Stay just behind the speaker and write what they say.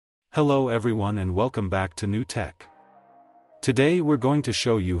Hello everyone and welcome back to New Tech. Today we're going to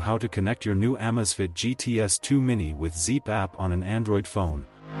show you how to connect your new Amazfit GTS 2 Mini with Zepp app on an Android phone.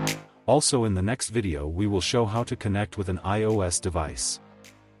 Also in the next video we will show how to connect with an iOS device.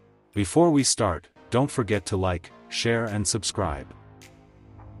 Before we start, don't forget to like, share and subscribe.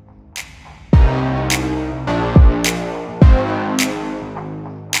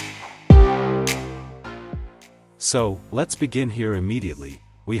 So, let's begin here immediately.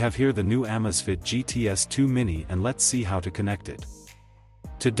 We have here the new Amazfit GTS 2 Mini and let's see how to connect it.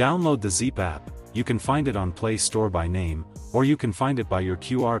 To download the Zepp app, you can find it on Play Store by name, or you can find it by your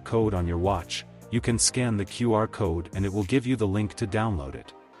QR code on your watch. You can scan the QR code and it will give you the link to download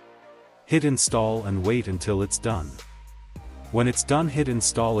it. Hit install and wait until it's done. When it's done, hit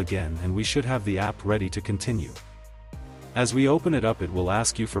install again and we should have the app ready to continue. As we open it up, it will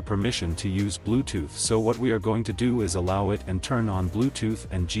ask you for permission to use Bluetooth, so what we are going to do is allow it and turn on Bluetooth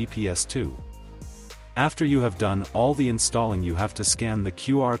and GPS too. After you have done all the installing, you have to scan the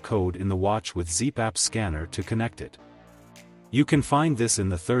QR code in the watch with Zepp app scanner to connect it. You can find this in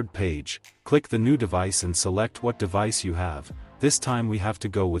the third page. Click the new device and select what device you have. This time we have to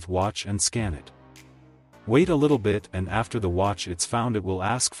go with watch and scan it. Wait a little bit and after the watch it's found, it will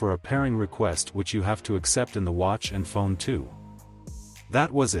ask for a pairing request which you have to accept in the watch and phone too.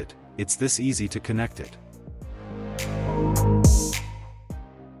 That was it. It's this easy to connect it.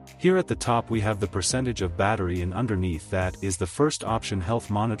 Here at the top we have the percentage of battery and underneath that is the first option, health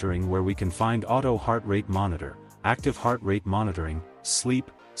monitoring, where we can find auto heart rate monitor, active heart rate monitoring,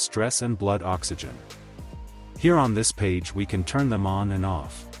 sleep, stress and blood oxygen. Here on this page we can turn them on and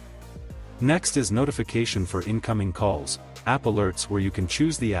off. Next is notification for incoming calls, app alerts, where you can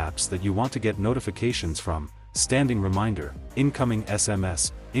choose the apps that you want to get notifications from, standing reminder, incoming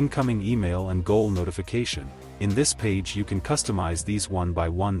SMS, incoming email and goal notification. In this page you can customize these one by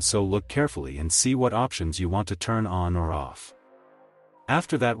one, so look carefully and see what options you want to turn on or off.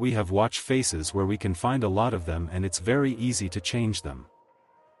 After that we have watch faces, where we can find a lot of them and it's very easy to change them.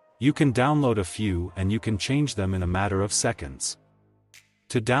 You can download a few and you can change them in a matter of seconds.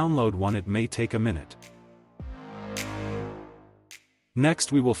 To download one it may take a minute.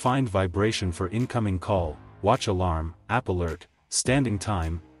 Next we will find vibration for incoming call, watch alarm, app alert, standing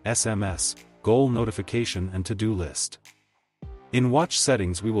time, SMS, goal notification and to-do list. In watch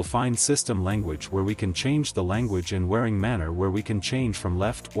settings we will find system language, where we can change the language, and wearing manner, where we can change from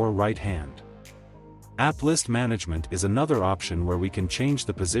left or right hand. App list management is another option where we can change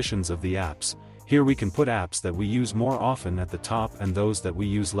the positions of the apps. Here we can put apps that we use more often at the top and those that we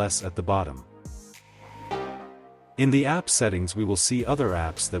use less at the bottom. In the app settings we will see other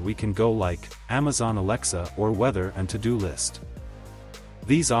apps that we can go, like Amazon Alexa or weather and to-do list.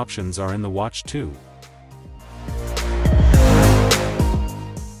 These options are in the watch too.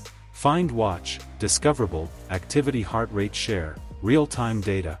 Find watch, discoverable, activity, heart rate share, real-time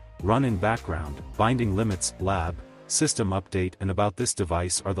data, run in background, binding limits, lab, system update and about this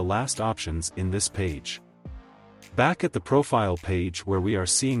device are the last options in this page. Back at the profile page, where we are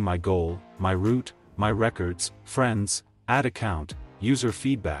seeing my goal, my route, my records, friends, add account, user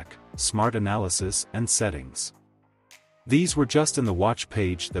feedback, smart analysis and settings. These were just in the watch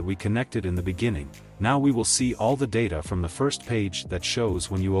page that we connected in the beginning. Now we will see all the data from the first page that shows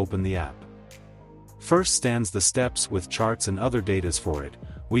when you open the app. First stands the steps with charts and other datas for it.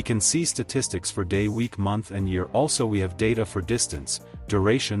 We can see statistics for day, week, month and year. Also we have data for distance,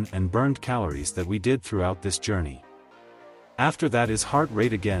 duration and burned calories that we did throughout this journey. After that is heart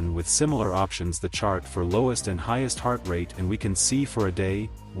rate, again with similar options, the chart for lowest and highest heart rate, and we can see for a day,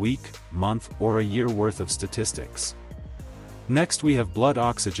 week, month or a year worth of statistics. Next we have blood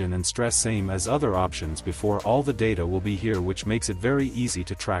oxygen and stress, same as other options before. All the data will be here, which makes it very easy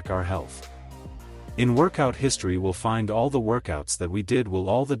to track our health. In workout history we'll find all the workouts that we did, with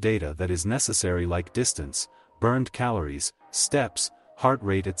all the data that is necessary, like distance, burned calories, steps, heart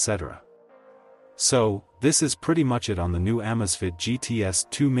rate, etc. So, this is pretty much it on the new Amazfit GTS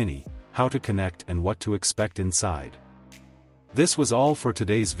 2 Mini, how to connect and what to expect inside. This was all for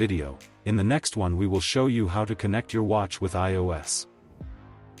today's video. In the next one we will show you how to connect your watch with iOS.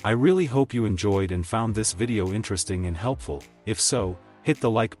 I really hope you enjoyed and found this video interesting and helpful. If so, hit the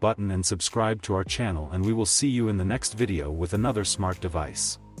like button and subscribe to our channel, and we will see you in the next video with another smart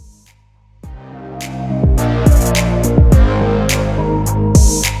device.